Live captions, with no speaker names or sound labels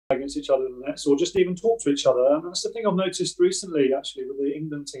against each other in the nets, or just even talk to each other. And that's the thing I've noticed recently, actually, with the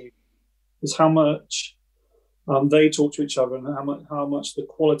England team, is how much they talk to each other, and how much the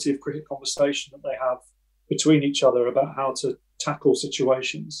quality of cricket conversation that they have between each other about how to tackle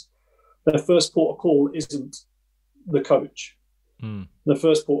situations. Their first port of call isn't the coach. The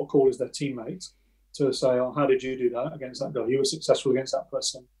first port of call is their teammate to say, oh, how did you do that against that guy? You were successful against that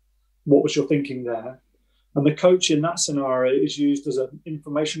person. What was your thinking there? And the coach in that scenario is used as an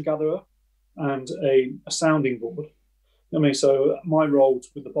information gatherer and a sounding board. I mean, so my role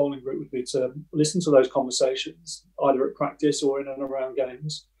with the bowling group would be to listen to those conversations, either at practice or in and around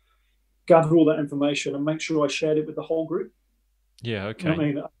games, gather all that information and make sure I shared it with the whole group. Yeah, okay. You know what I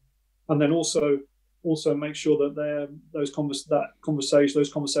mean? And then also make sure that those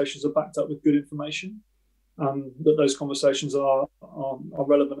conversations are backed up with good information, and that those conversations are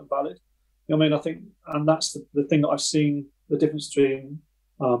relevant and valid. You know what I mean? I think, and that's the thing that I've seen, the difference between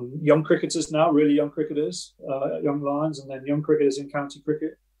young cricketers now, really young cricketers, young Lions, and then young cricketers in county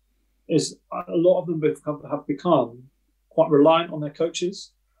cricket, is a lot of them have become quite reliant on their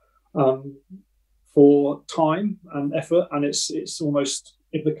coaches for time and effort. And it's almost,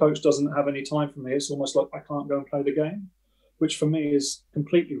 if the coach doesn't have any time for me, it's almost like I can't go and play the game, which for me is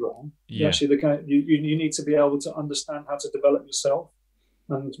completely wrong. Yeah. Actually, you need to be able to understand how to develop yourself,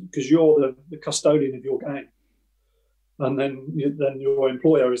 and because you're the custodian of your game. And then your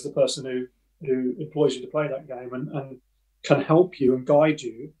employer is the person who employs you to play that game and can help you and guide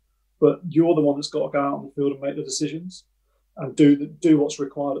you. But you're the one that's got to go out on the field and make the decisions and do what's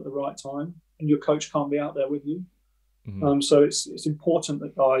required at the right time. And your coach can't be out there with you. Mm-hmm. So it's important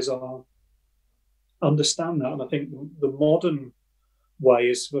that guys understand that. And I think the modern way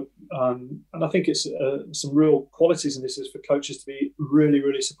is for, and I think it's some real qualities in this is for coaches to be really,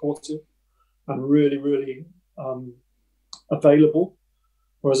 really supportive and really, really available,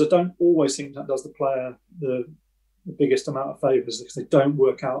 whereas I don't always think that does the player the biggest amount of favours, because they don't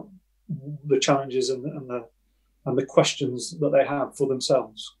work out the challenges and the questions that they have for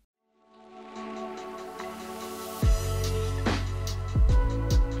themselves.